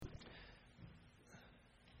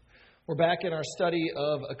We're back in our study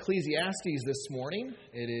of Ecclesiastes this morning.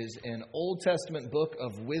 It is an Old Testament book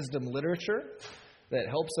of wisdom literature that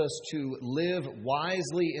helps us to live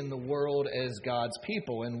wisely in the world as God's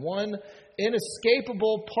people. And one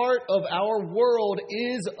inescapable part of our world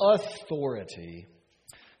is authority.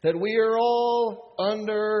 That we are all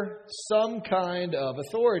under some kind of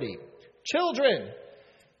authority. Children,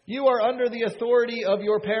 you are under the authority of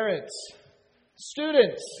your parents.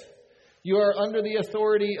 Students, you are under the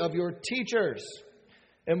authority of your teachers.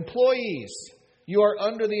 Employees, you are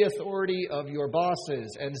under the authority of your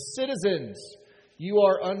bosses. And citizens, you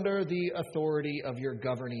are under the authority of your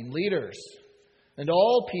governing leaders. And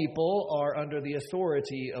all people are under the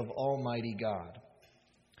authority of Almighty God.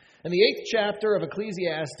 And the 8th chapter of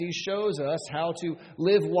Ecclesiastes shows us how to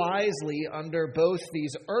live wisely under both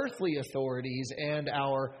these earthly authorities and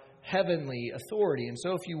our heavenly authority. And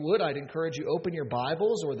so if you would, I'd encourage you open your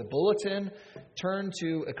Bibles or the bulletin, turn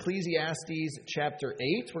to Ecclesiastes chapter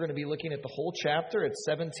 8. We're going to be looking at the whole chapter. It's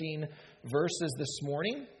 17 verses this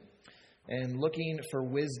morning and looking for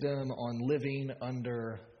wisdom on living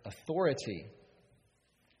under authority.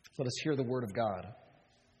 Let us hear the word of God.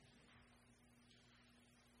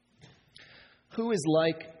 Who is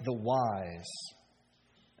like the wise,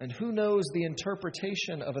 and who knows the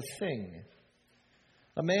interpretation of a thing?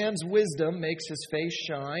 A man's wisdom makes his face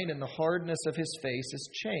shine, and the hardness of his face is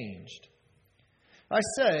changed. I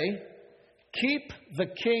say, keep the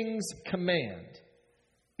king's command,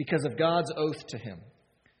 because of God's oath to him.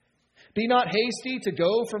 Be not hasty to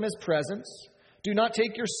go from his presence. Do not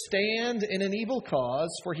take your stand in an evil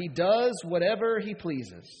cause, for he does whatever he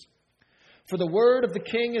pleases. For the word of the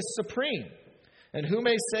king is supreme, and who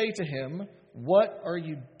may say to him, what are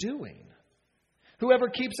you doing? Whoever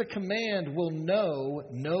keeps a command will know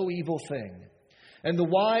no evil thing, and the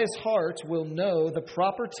wise heart will know the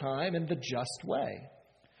proper time and the just way.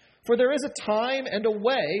 For there is a time and a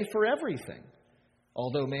way for everything,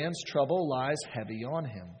 although man's trouble lies heavy on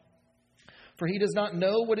him. For he does not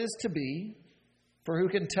know what is to be, for who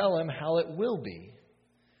can tell him how it will be?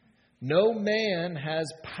 No man has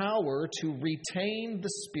power to retain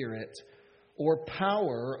the spirit or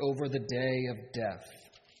power over the day of death.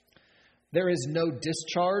 There is no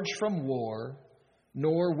discharge from war,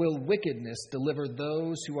 nor will wickedness deliver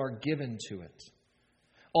those who are given to it.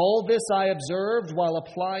 All this I observed while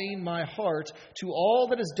applying my heart to all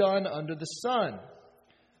that is done under the sun,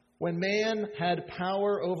 when man had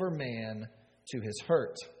power over man to his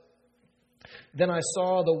hurt. Then I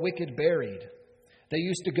saw the wicked buried. They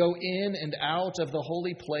used to go in and out of the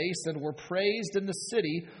holy place and were praised in the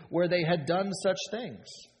city where they had done such things.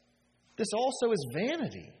 This also is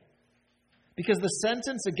vanity, because the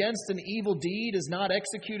sentence against an evil deed is not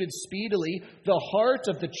executed speedily. The heart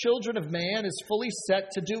of the children of man is fully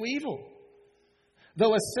set to do evil.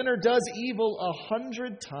 Though a sinner does evil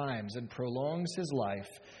 100 times and prolongs his life,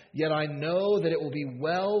 yet I know that it will be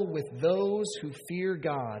well with those who fear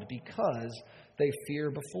God, because they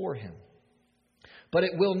fear before him. But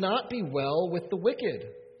it will not be well with the wicked,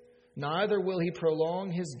 neither will he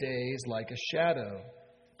prolong his days like a shadow,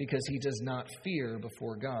 because he does not fear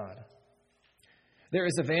before God. There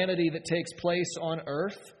is a vanity that takes place on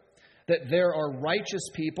earth, that there are righteous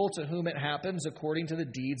people to whom it happens according to the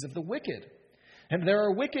deeds of the wicked, and there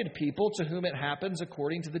are wicked people to whom it happens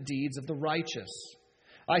according to the deeds of the righteous.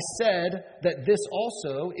 I said that this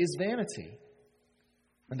also is vanity,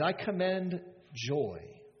 and I commend joy.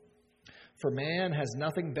 For man has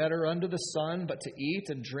nothing better under the sun but to eat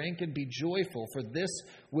and drink and be joyful, for this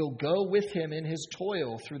will go with him in his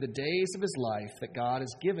toil through the days of his life that God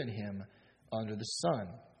has given him under the sun.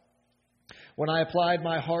 When I applied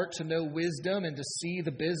my heart to know wisdom and to see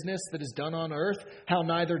the business that is done on earth, how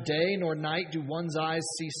neither day nor night do one's eyes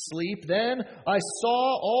see sleep, then I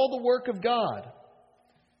saw all the work of God,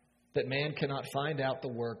 that man cannot find out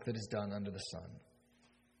the work that is done under the sun.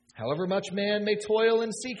 However much man may toil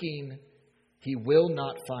in seeking, he will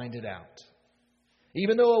not find it out.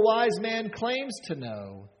 Even though a wise man claims to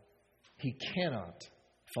know, he cannot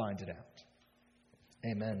find it out.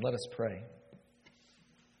 Amen. Let us pray.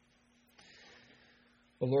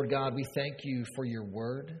 Oh Lord God, we thank you for your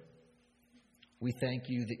word. We thank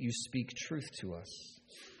you that you speak truth to us,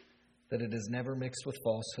 that it is never mixed with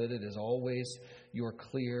falsehood. It is always your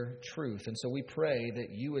clear truth. And so we pray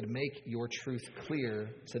that you would make your truth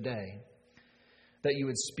clear today, that you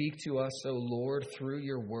would speak to us, O Lord, through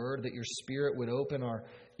your word, that your Spirit would open our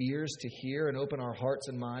ears to hear and open our hearts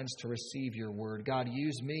and minds to receive your word. God,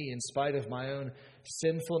 use me in spite of my own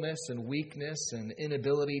sinfulness and weakness and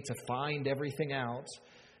inability to find everything out.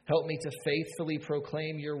 Help me to faithfully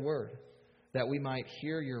proclaim your word, that we might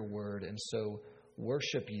hear your word and so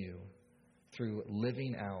worship you through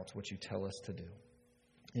living out what you tell us to do.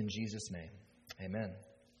 In Jesus' name, amen.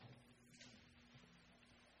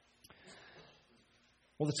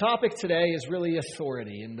 Well, the topic today is really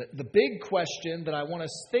authority. And the big question that I want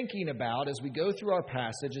us thinking about as we go through our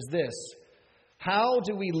passage is this: how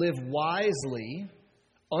do we live wisely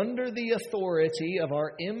under the authority of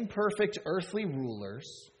our imperfect earthly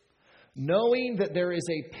rulers, knowing that there is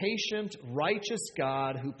a patient, righteous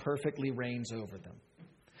God who perfectly reigns over them?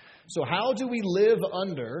 So how do we live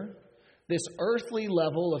under this earthly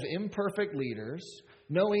level of imperfect leaders,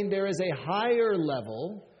 knowing there is a higher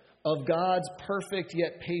level of God's perfect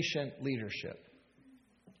yet patient leadership?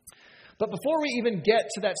 But before we even get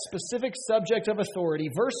to that specific subject of authority,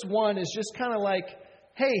 verse 1 is just kind of like,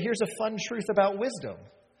 hey, here's a fun truth about wisdom.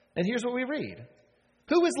 And here's what we read.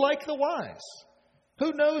 Who is like the wise?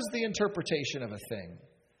 Who knows the interpretation of a thing?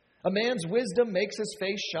 A man's wisdom makes his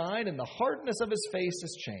face shine, and the hardness of his face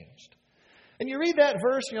is changed. And you read that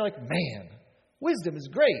verse, and you're like, man, wisdom is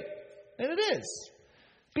great. And it is.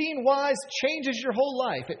 Being wise changes your whole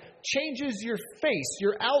life. It changes your face,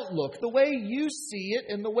 your outlook, the way you see it,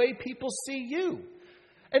 and the way people see you.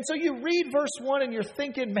 And so you read verse 1, and you're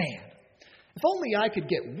thinking, man, if only I could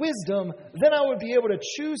get wisdom, then I would be able to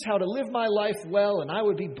choose how to live my life well, and I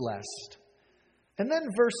would be blessed. And then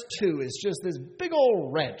verse 2 is just this big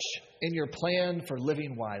old wrench in your plan for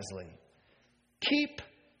living wisely. Keep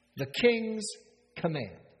the king's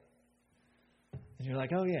command. And you're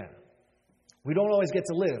like, oh yeah, we don't always get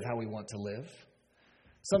to live how we want to live.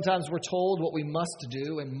 Sometimes we're told what we must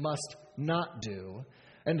do and must not do.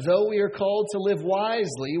 And though we are called to live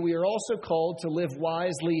wisely, we are also called to live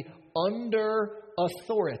wisely under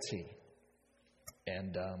authority.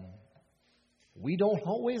 And we don't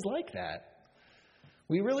always like that.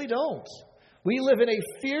 We really don't. We live in a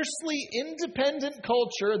fiercely independent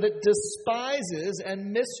culture that despises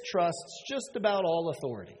and mistrusts just about all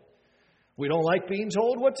authority. We don't like being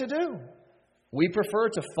told what to do. We prefer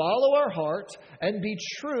to follow our heart and be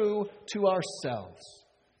true to ourselves,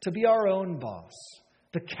 to be our own boss,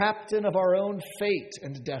 the captain of our own fate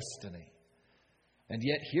and destiny. And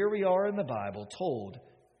yet here we are in the Bible told,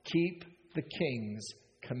 keep the king's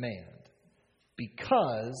command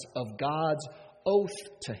because of God's oath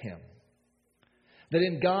to him. That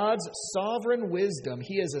in God's sovereign wisdom,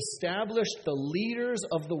 he has established the leaders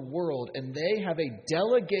of the world, and they have a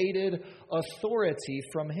delegated authority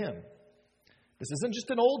from him. This isn't just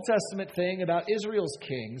an Old Testament thing about Israel's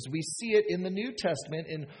kings. We see it in the New Testament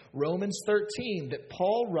in Romans 13, that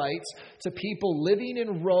Paul writes to people living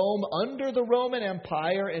in Rome under the Roman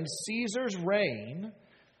Empire and Caesar's reign,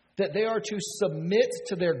 that they are to submit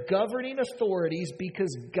to their governing authorities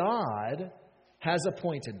because God has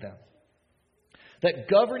appointed them. That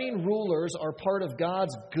governing rulers are part of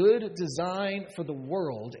God's good design for the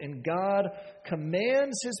world, and God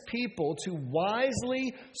commands his people to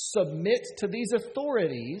wisely submit to these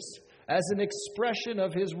authorities as an expression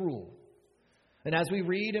of his rule. And as we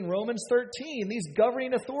read in Romans 13, these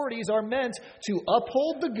governing authorities are meant to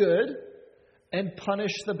uphold the good and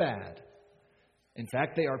punish the bad. In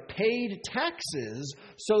fact, they are paid taxes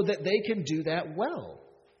so that they can do that well.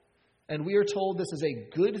 And we are told this is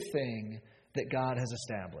a good thing that God has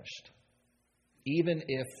established, even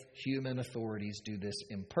if human authorities do this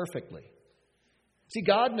imperfectly. See,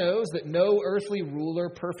 God knows that no earthly ruler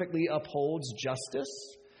perfectly upholds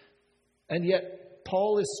justice, and yet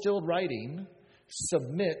Paul is still writing,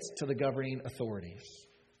 submit to the governing authorities.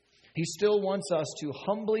 He still wants us to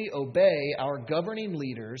humbly obey our governing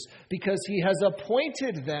leaders because he has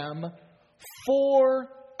appointed them for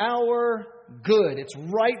our good. It's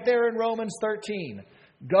right there in Romans 13.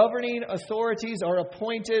 Governing authorities are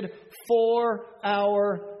appointed for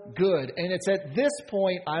our good. And it's at this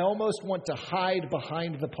point I almost want to hide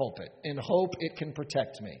behind the pulpit and hope it can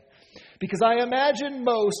protect me. Because I imagine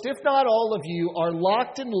most, if not all of you, are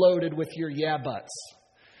locked and loaded with your yeah buts.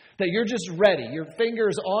 That you're just ready. Your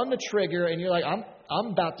finger's on the trigger and you're like, I'm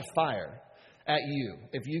about to fire at you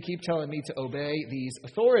if you keep telling me to obey these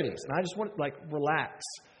authorities. And I just want to relax.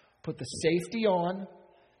 Put the safety on.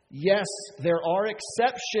 Yes, there are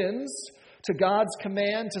exceptions to God's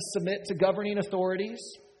command to submit to governing authorities.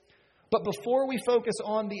 But before we focus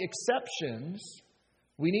on the exceptions,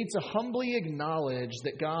 we need to humbly acknowledge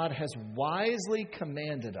that God has wisely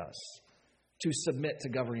commanded us to submit to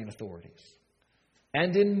governing authorities.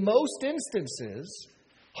 And in most instances,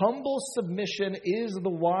 humble submission is the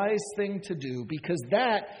wise thing to do because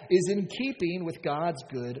that is in keeping with God's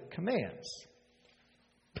good commands.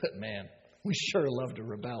 But man, we sure love to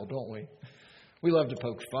rebel, don't we? We love to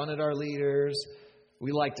poke fun at our leaders.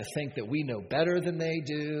 We like to think that we know better than they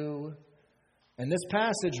do. And this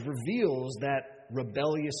passage reveals that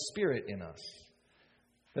rebellious spirit in us.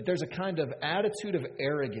 That there's a kind of attitude of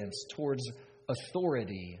arrogance towards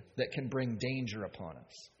authority that can bring danger upon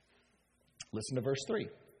us. Listen to verse 3.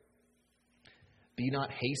 Be not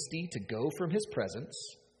hasty to go from his presence.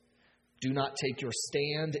 Do not take your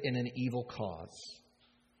stand in an evil cause.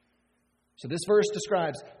 So this verse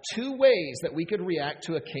describes two ways that we could react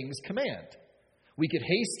to a king's command. We could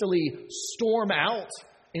hastily storm out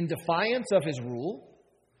in defiance of his rule,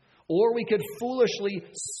 or we could foolishly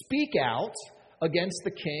speak out against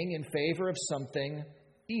the king in favor of something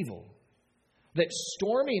evil. That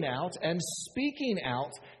storming out and speaking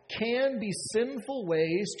out can be sinful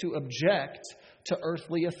ways to object to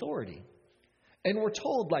earthly authority. And we're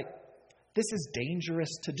told, this is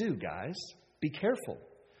dangerous to do, guys. Be careful.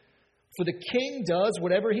 For the king does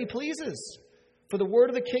whatever he pleases. For the word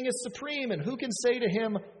of the king is supreme, and who can say to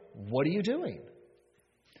him, what are you doing?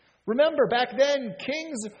 Remember, back then,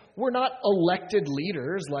 kings were not elected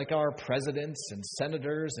leaders like our presidents and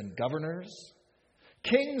senators and governors.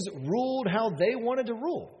 Kings ruled how they wanted to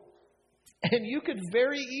rule. And you could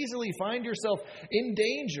very easily find yourself in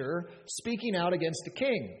danger speaking out against a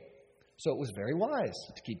king. So it was very wise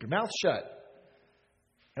to keep your mouth shut,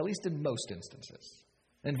 at least in most instances.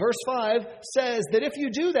 And verse 5 says that if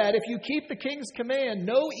you do that, if you keep the king's command,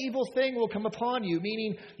 no evil thing will come upon you,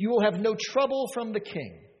 meaning you will have no trouble from the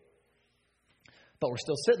king. But we're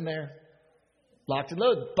still sitting there, locked and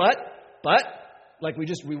loaded. But,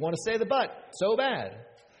 we want to say the but so bad.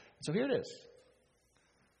 So here it is.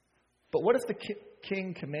 But what if the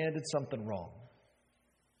king commanded something wrong?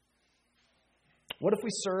 What if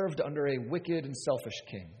we served under a wicked and selfish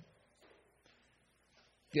king?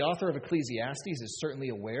 The author of Ecclesiastes is certainly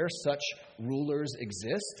aware such rulers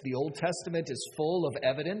exist. The Old Testament is full of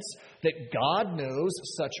evidence that God knows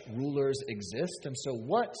such rulers exist. And so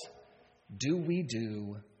what do we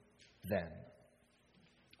do then?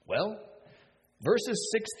 Well, verses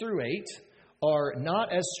 6 through 8 are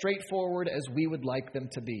not as straightforward as we would like them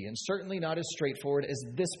to be, and certainly not as straightforward as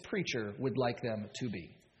this preacher would like them to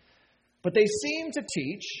be. But they seem to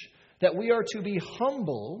teach that we are to be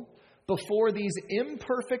humble before these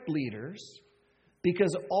imperfect leaders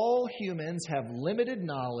because all humans have limited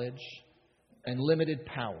knowledge and limited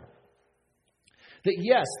power. That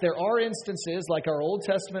yes, there are instances like our Old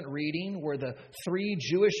Testament reading where the 3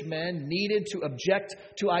 Jewish men needed to object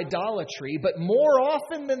to idolatry, but more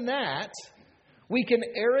often than that, we can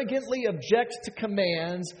arrogantly object to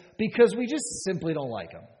commands because we just simply don't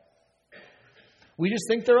like them. We just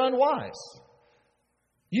think they're unwise.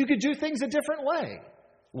 You could do things a different way.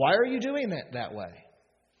 Why are you doing it that way?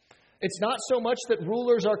 It's not so much that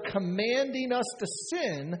rulers are commanding us to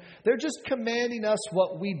sin. They're just commanding us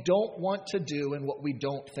what we don't want to do and what we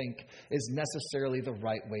don't think is necessarily the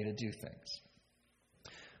right way to do things.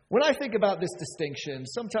 When I think about this distinction,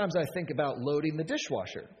 sometimes I think about loading the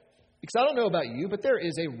dishwasher. Because I don't know about you, but there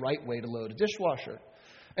is a right way to load a dishwasher.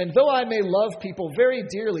 And though I may love people very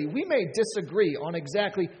dearly, we may disagree on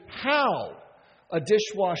exactly how a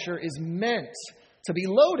dishwasher is meant to be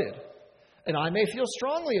loaded. And I may feel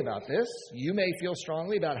strongly about this. You may feel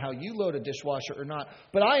strongly about how you load a dishwasher or not.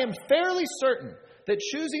 But I am fairly certain that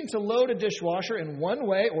choosing to load a dishwasher in one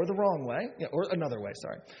way or the wrong way, or another way,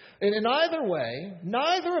 and in either way,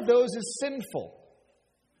 neither of those is sinful.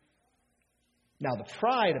 Now, the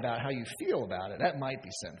pride about how you feel about it, that might be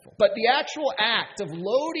sinful. But the actual act of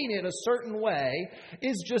loading it a certain way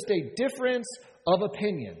is just a difference of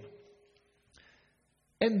opinion.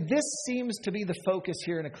 And this seems to be the focus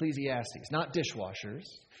here in Ecclesiastes, not dishwashers,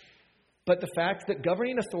 but the fact that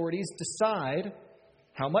governing authorities decide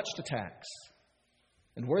how much to tax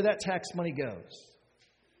and where that tax money goes.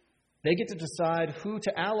 They get to decide who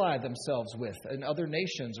to ally themselves with in other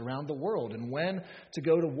nations around the world and when to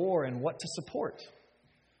go to war and what to support.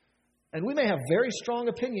 And we may have very strong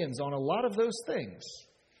opinions on a lot of those things.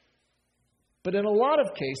 But in a lot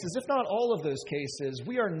of cases, if not all of those cases,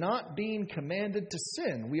 we are not being commanded to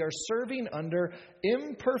sin. We are serving under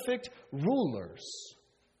imperfect rulers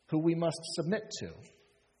who we must submit to.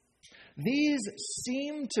 These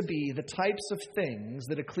seem to be the types of things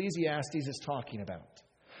that Ecclesiastes is talking about.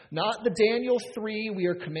 Not the Daniel 3, we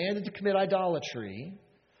are commanded to commit idolatry,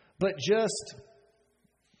 but just,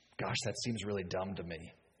 gosh, that seems really dumb to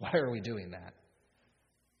me. Why are we doing that?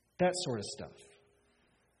 That sort of stuff.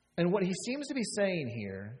 And what he seems to be saying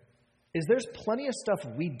here is there's plenty of stuff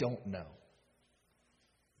we don't know.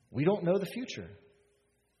 We don't know the future.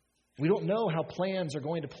 We don't know how plans are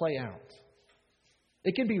going to play out.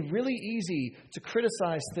 It can be really easy to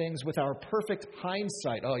criticize things with our perfect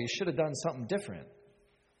hindsight. Oh, you should have done something different.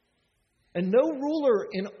 And no ruler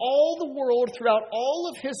in all the world throughout all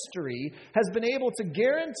of history has been able to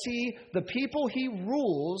guarantee the people he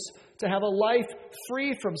rules to have a life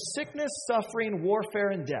free from sickness, suffering,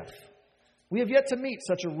 warfare, and death. We have yet to meet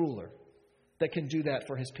such a ruler that can do that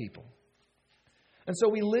for his people. And so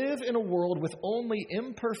we live in a world with only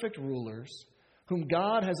imperfect rulers whom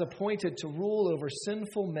God has appointed to rule over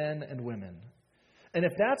sinful men and women. And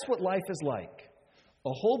if that's what life is like,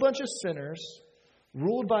 a whole bunch of sinners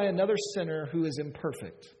ruled by another sinner who is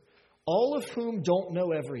imperfect, all of whom don't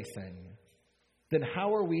know everything, then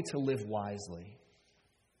how are we to live wisely?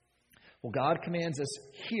 Well, God commands us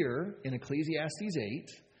here in Ecclesiastes 8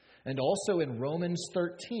 and also in Romans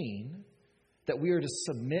 13 that we are to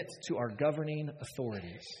submit to our governing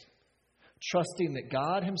authorities, trusting that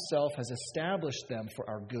God himself has established them for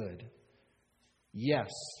our good. Yes,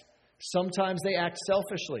 sometimes they act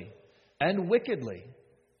selfishly and wickedly,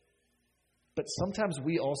 but sometimes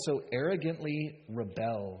we also arrogantly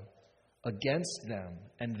rebel against them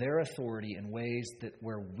and their authority in ways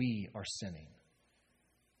where we are sinning.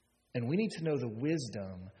 And we need to know the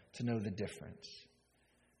wisdom to know the difference.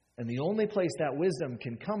 And the only place that wisdom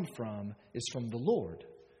can come from is from the Lord,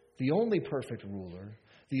 the only perfect ruler,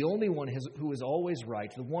 the only one who is always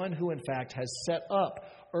right, the one who in fact has set up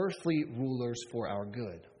earthly rulers for our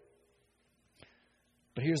good.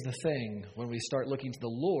 But here's the thing, when we start looking to the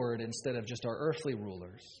Lord instead of just our earthly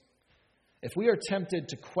rulers, if we are tempted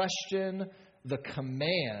to question the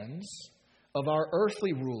commands of our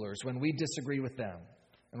earthly rulers when we disagree with them,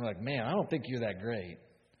 and we're like, man, I don't think you're that great.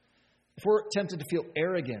 If we're tempted to feel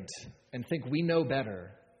arrogant and think we know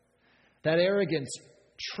better, that arrogance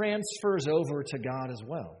transfers over to God as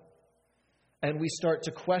well. And we start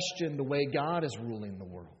to question the way God is ruling the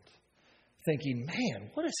world, thinking,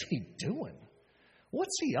 man, what is he doing?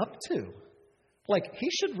 What's he up to? Like, he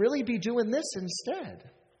should really be doing this instead.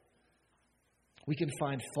 We can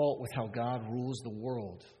find fault with how God rules the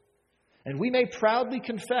world. And we may proudly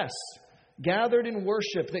confess, gathered in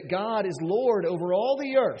worship, that God is Lord over all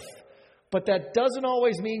the earth. But that doesn't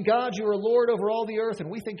always mean, God, you are Lord over all the earth, and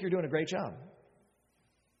we think you're doing a great job.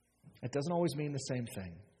 It doesn't always mean the same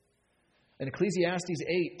thing. And Ecclesiastes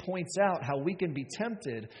 8 points out how we can be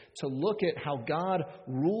tempted to look at how God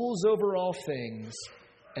rules over all things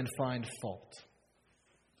and find fault.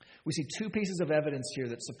 We see two pieces of evidence here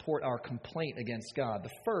that support our complaint against God. The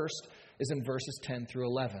first is in verses 10 through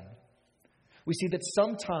 11. We see that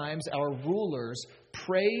sometimes our rulers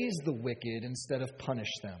praise the wicked instead of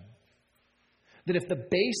punish them. That if the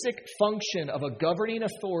basic function of a governing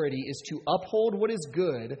authority is to uphold what is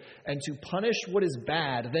good and to punish what is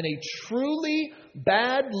bad, then a truly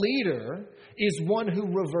bad leader is one who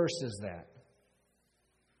reverses that.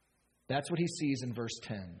 That's what he sees in verse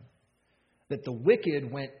 10. That the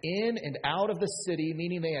wicked went in and out of the city,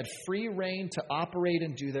 meaning they had free rein to operate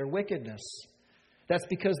and do their wickedness. That's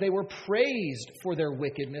because they were praised for their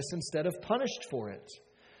wickedness instead of punished for it.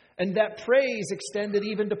 And that praise extended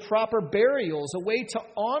even to proper burials, a way to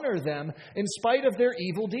honor them in spite of their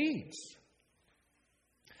evil deeds.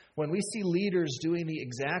 When we see leaders doing the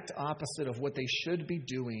exact opposite of what they should be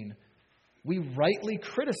doing, we rightly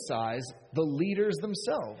criticize the leaders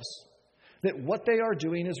themselves, that what they are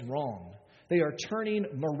doing is wrong. They are turning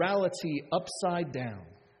morality upside down.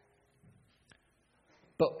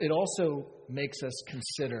 But it also makes us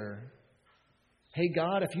consider, hey,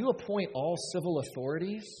 God, if you appoint all civil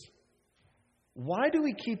authorities, why do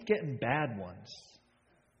we keep getting bad ones?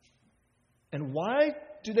 And why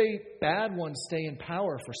do bad ones stay in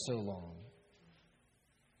power for so long?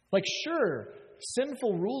 Like, sure,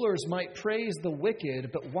 sinful rulers might praise the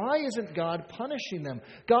wicked, but why isn't God punishing them?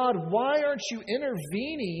 God, why aren't you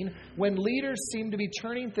intervening when leaders seem to be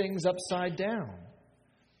turning things upside down?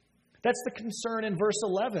 That's the concern in verse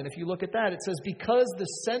 11. If you look at that, it says, because the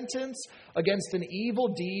sentence against an evil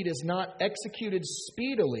deed is not executed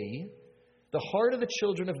speedily, the heart of the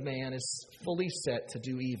children of man is fully set to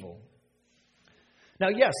do evil. Now,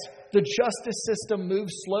 yes, the justice system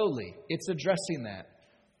moves slowly. It's addressing that.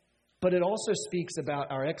 But it also speaks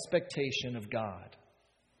about our expectation of God.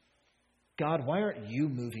 God, why aren't you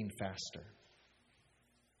moving faster?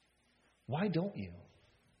 Why don't you?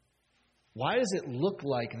 Why does it look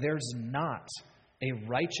like there's not a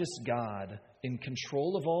righteous God in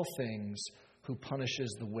control of all things who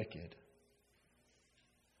punishes the wicked?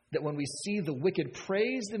 That when we see the wicked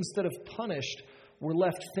praised instead of punished, we're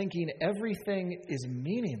left thinking everything is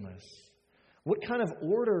meaningless. What kind of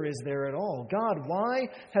order is there at all? God, why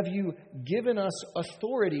have you given us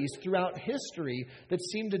authorities throughout history that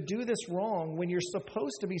seem to do this wrong when you're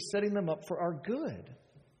supposed to be setting them up for our good?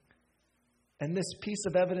 And this piece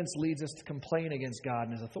of evidence leads us to complain against God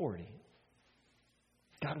and his authority.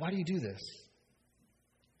 God, why do you do this?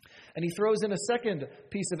 And he throws in a second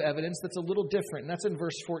piece of evidence that's a little different, and that's in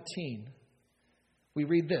verse 14. We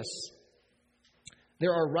read this: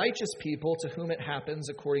 there are righteous people to whom it happens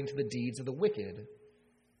according to the deeds of the wicked,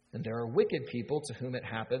 and there are wicked people to whom it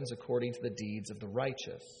happens according to the deeds of the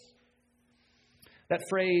righteous. That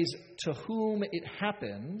phrase, to whom it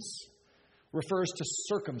happens, refers to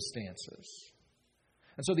circumstances.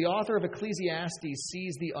 And so the author of Ecclesiastes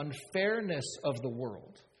sees the unfairness of the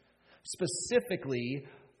world, specifically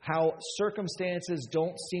how circumstances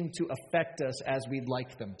don't seem to affect us as we'd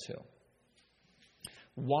like them to.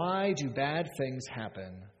 Why do bad things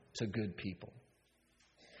happen to good people?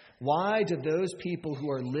 Why do those people who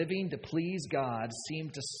are living to please God seem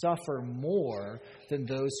to suffer more than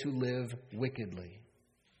those who live wickedly?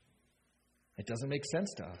 It doesn't make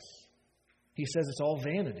sense to us. He says it's all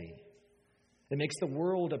vanity. It makes the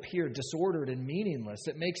world appear disordered and meaningless.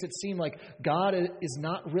 It makes it seem like God is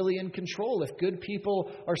not really in control if good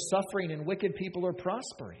people are suffering and wicked people are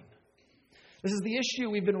prospering. This is the issue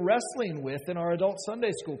we've been wrestling with in our adult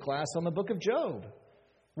Sunday school class on the book of Job.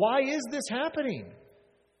 Why is this happening?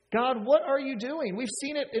 God, what are you doing? We've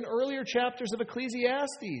seen it in earlier chapters of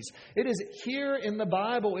Ecclesiastes. It is here in the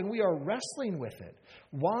Bible, and we are wrestling with it.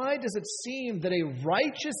 Why does it seem that a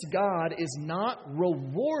righteous God is not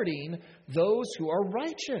rewarding those who are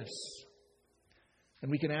righteous?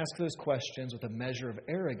 And we can ask those questions with a measure of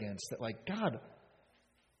arrogance that, like, God,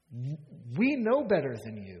 we know better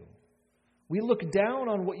than you. We look down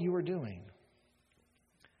on what you are doing.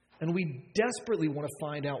 And we desperately want to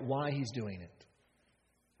find out why he's doing it.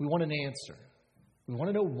 We want an answer. We want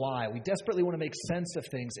to know why. We desperately want to make sense of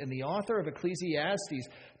things. And the author of Ecclesiastes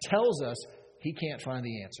tells us he can't find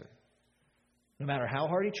the answer. No matter how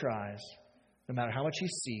hard he tries, no matter how much he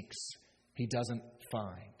seeks, he doesn't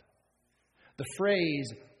find. The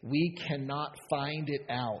phrase, we cannot find it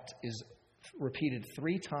out, is repeated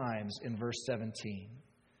 3 times in verse 17.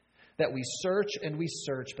 That we search and we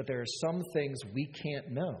search, but there are some things we can't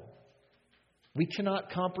know. We cannot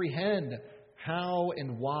comprehend how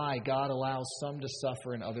and why God allows some to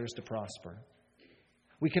suffer and others to prosper.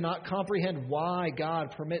 We cannot comprehend why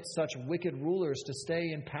God permits such wicked rulers to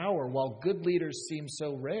stay in power while good leaders seem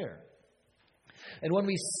so rare. And when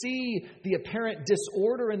we see the apparent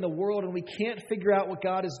disorder in the world and we can't figure out what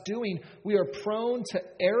God is doing, we are prone to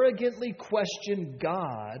arrogantly question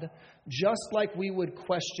God, just like we would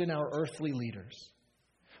question our earthly leaders.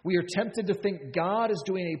 We are tempted to think God is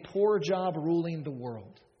doing a poor job ruling the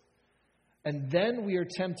world. And then we are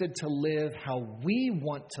tempted to live how we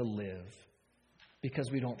want to live because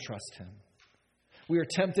we don't trust him. We are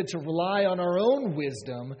tempted to rely on our own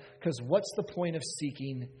wisdom because what's the point of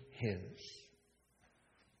seeking his?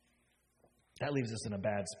 That leaves us in a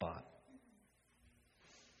bad spot.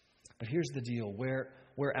 But here's the deal. Where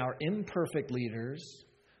our imperfect leaders,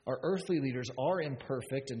 our earthly leaders, are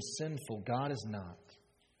imperfect and sinful, God is not.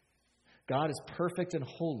 God is perfect and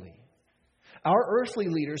holy. Our earthly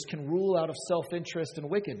leaders can rule out of self-interest and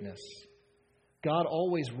wickedness. God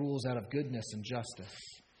always rules out of goodness and justice,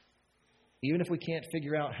 even if we can't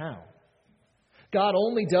figure out how. God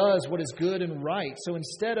only does what is good and right. So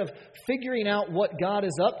instead of figuring out what God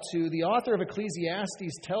is up to, the author of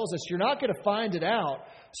Ecclesiastes tells us, you're not going to find it out,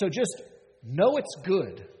 so just know it's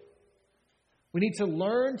good. We need to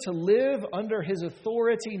learn to live under his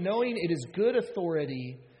authority, knowing it is good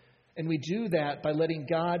authority. And we do that by letting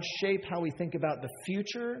God shape how we think about the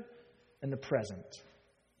future and the present.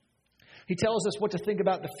 He tells us what to think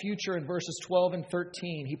about the future in verses 12 and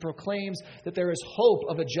 13. He proclaims that there is hope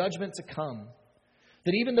of a judgment to come.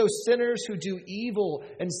 That even those sinners who do evil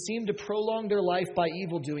and seem to prolong their life by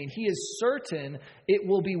evil doing, he is certain it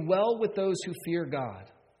will be well with those who fear God.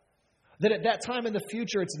 That at that time in the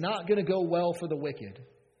future, it's not going to go well for the wicked.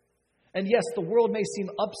 And yes, the world may seem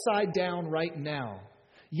upside down right now.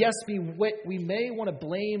 Yes, we may want to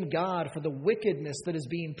blame God for the wickedness that is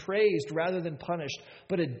being praised rather than punished.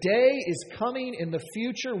 But a day is coming in the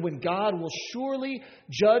future when God will surely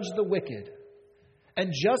judge the wicked.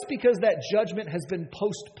 And just because that judgment has been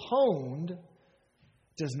postponed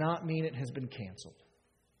does not mean it has been canceled.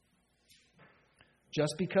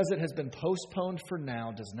 Just because it has been postponed for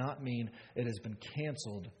now does not mean it has been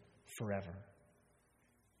canceled forever.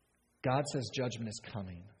 God says judgment is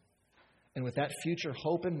coming. And with that future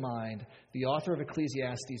hope in mind, the author of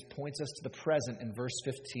Ecclesiastes points us to the present in verse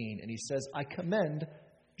 15. And he says, I commend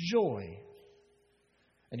joy.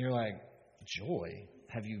 And you're like, joy?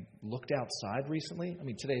 Have you looked outside recently? I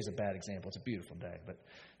mean, today's a bad example. It's a beautiful day. But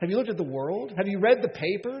have you looked at the world? Have you read the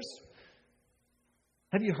papers?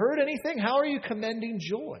 Have you heard anything? How are you commending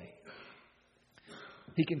joy?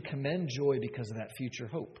 He can commend joy because of that future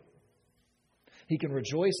hope. He can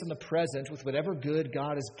rejoice in the present with whatever good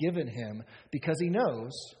God has given him because he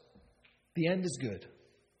knows the end is good.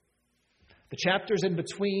 The chapters in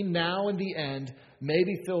between now and the end may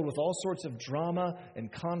be filled with all sorts of drama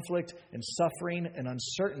and conflict and suffering and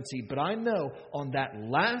uncertainty, but I know on that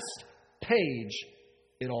last page,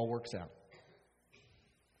 it all works out.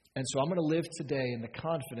 And so I'm going to live today in the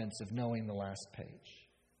confidence of knowing the last page.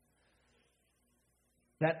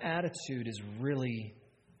 That attitude is really,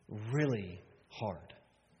 really hard.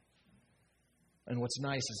 And what's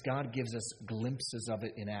nice is God gives us glimpses of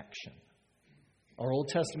it in action. Our Old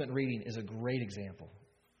Testament reading is a great example.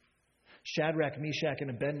 Shadrach, Meshach,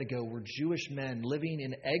 and Abednego were Jewish men living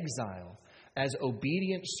in exile as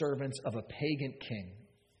obedient servants of a pagan king.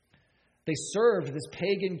 They served this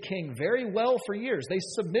pagan king very well for years. They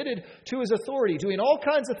submitted to his authority, doing all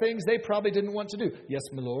kinds of things they probably didn't want to do. Yes,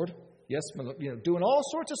 my Lord. Yes, my Lord. Doing all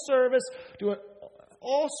sorts of service, doing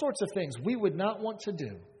all sorts of things we would not want to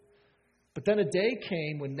do. But then a day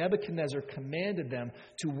came when Nebuchadnezzar commanded them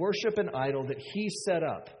to worship an idol that he set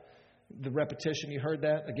up. The repetition, you heard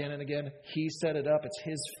that again and again. He set it up. It's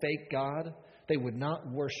his fake God. They would not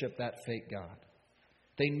worship that fake God.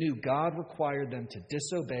 They knew God required them to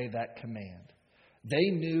disobey that command. They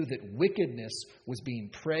knew that wickedness was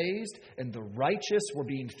being praised and the righteous were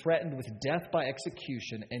being threatened with death by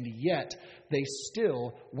execution, and yet they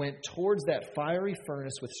still went towards that fiery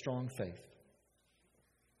furnace with strong faith.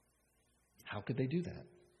 How could they do that?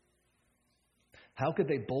 How could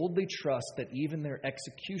they boldly trust that even their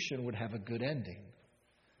execution would have a good ending?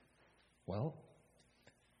 Well,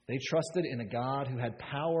 they trusted in a God who had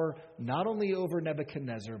power not only over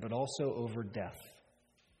Nebuchadnezzar, but also over death.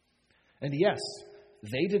 And yes,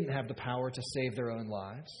 they didn't have the power to save their own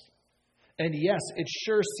lives. And yes, it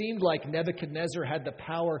sure seemed like Nebuchadnezzar had the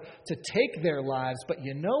power to take their lives. But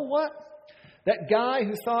you know what? That guy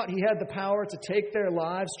who thought he had the power to take their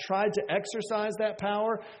lives tried to exercise that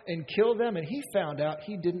power and kill them, and he found out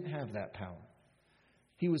he didn't have that power.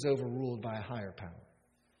 He was overruled by a higher power,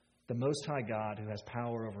 the Most High God who has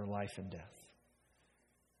power over life and death.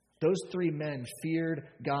 Those three men feared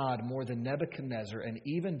God more than Nebuchadnezzar, and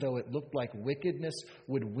even though it looked like wickedness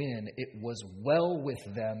would win, it was well with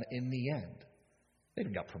them in the end. They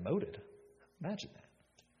even got promoted. Imagine that.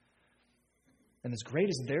 And as great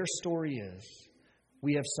as their story is,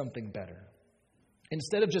 we have something better.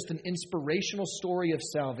 Instead of just an inspirational story of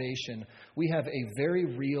salvation, we have a very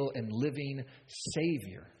real and living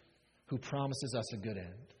Savior who promises us a good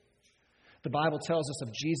end. The Bible tells us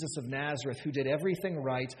of Jesus of Nazareth who did everything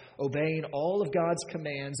right, obeying all of God's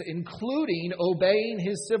commands, including obeying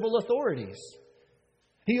his civil authorities.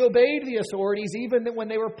 He obeyed the authorities even when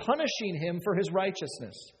they were punishing him for his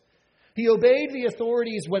righteousness. He obeyed the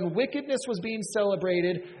authorities when wickedness was being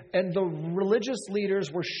celebrated and the religious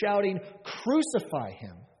leaders were shouting, "Crucify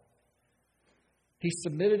him." He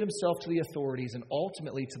submitted himself to the authorities and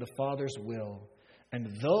ultimately to the Father's will.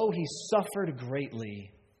 And though he suffered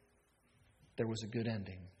greatly, there was a good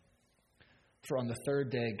ending. For on the third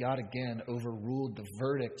day, God again overruled the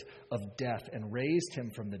verdict of death and raised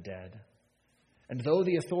him from the dead. And though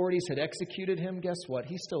the authorities had executed him, guess what?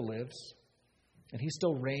 He still lives. And he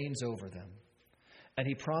still reigns over them. And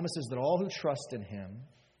he promises that all who trust in him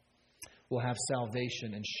will have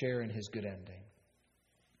salvation and share in his good ending.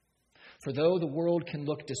 For though the world can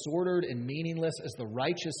look disordered and meaningless as the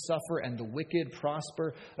righteous suffer and the wicked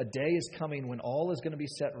prosper, a day is coming when all is going to be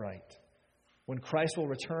set right. When Christ will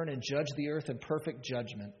return and judge the earth in perfect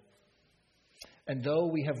judgment. And though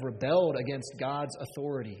we have rebelled against God's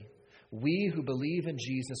authority, we who believe in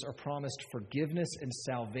Jesus are promised forgiveness and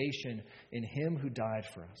salvation in him who died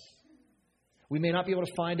for us. We may not be able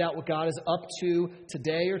to find out what God is up to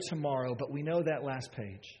today or tomorrow, but we know that last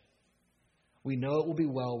page. We know it will be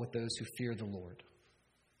well with those who fear the Lord.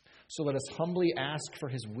 So let us humbly ask for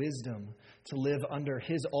his wisdom to live under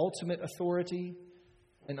his ultimate authority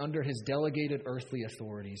and under his delegated earthly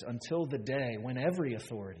authorities until the day when every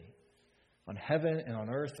authority on heaven and on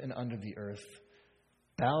earth and under the earth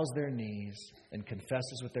bows their knees and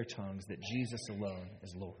confesses with their tongues that Jesus alone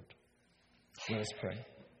is Lord. Let us pray.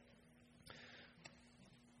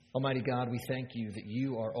 Almighty God, we thank you that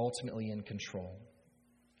you are ultimately in control.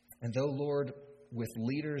 And though, Lord, with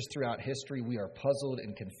leaders throughout history, we are puzzled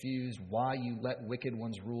and confused why you let wicked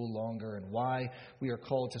ones rule longer and why we are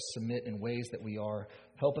called to submit in ways that we are,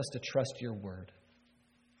 help us to trust your word.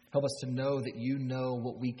 Help us to know that you know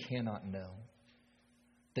what we cannot know.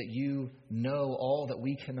 That you know all that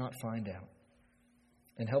we cannot find out.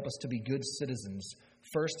 And help us to be good citizens,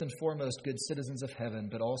 first and foremost good citizens of heaven,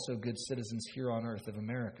 but also good citizens here on earth of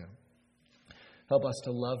America. Help us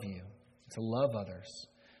to love you, to love others,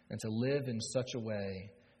 and to live in such a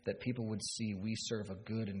way that people would see we serve a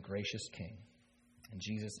good and gracious King. In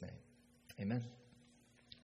Jesus' name, amen.